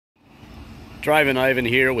Drivin Ivan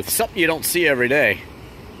here with something you don't see every day.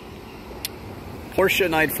 Porsche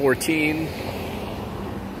 914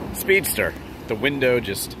 Speedster. The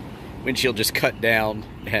windshield just cut down,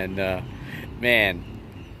 and man,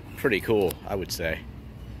 pretty cool, I would say.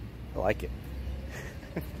 I like it.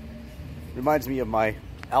 Reminds me of my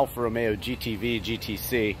Alfa Romeo GTV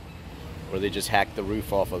GTC, where they just hacked the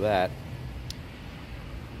roof off of that.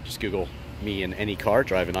 Just Google me in any car,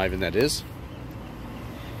 Drivin Ivan, that is.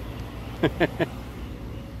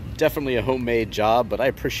 Definitely a homemade job, but I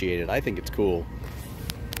appreciate it. I think it's cool.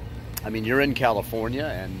 I mean, you're in California,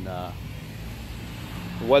 and the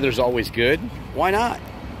weather's always good. Why not?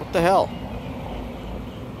 What the hell?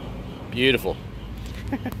 Beautiful.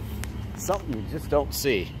 Something you just don't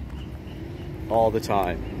see all the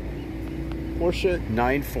time. Porsche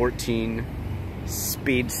 914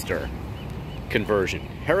 Speedster conversion.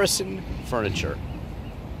 Harrison Furniture.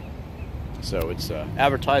 So it's an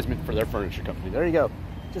advertisement for their furniture company. There you go.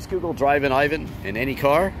 Just Google Drivin Ivan in any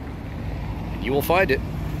car, and you will find it.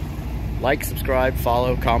 Like, subscribe,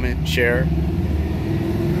 follow, comment, share.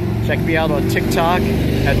 Check me out on TikTok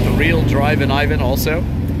at The Real Drivin Ivan also.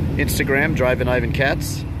 Instagram, Drivin Ivan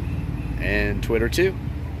Cats. And Twitter too.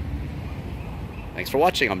 Thanks for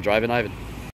watching. I'm Drivin Ivan.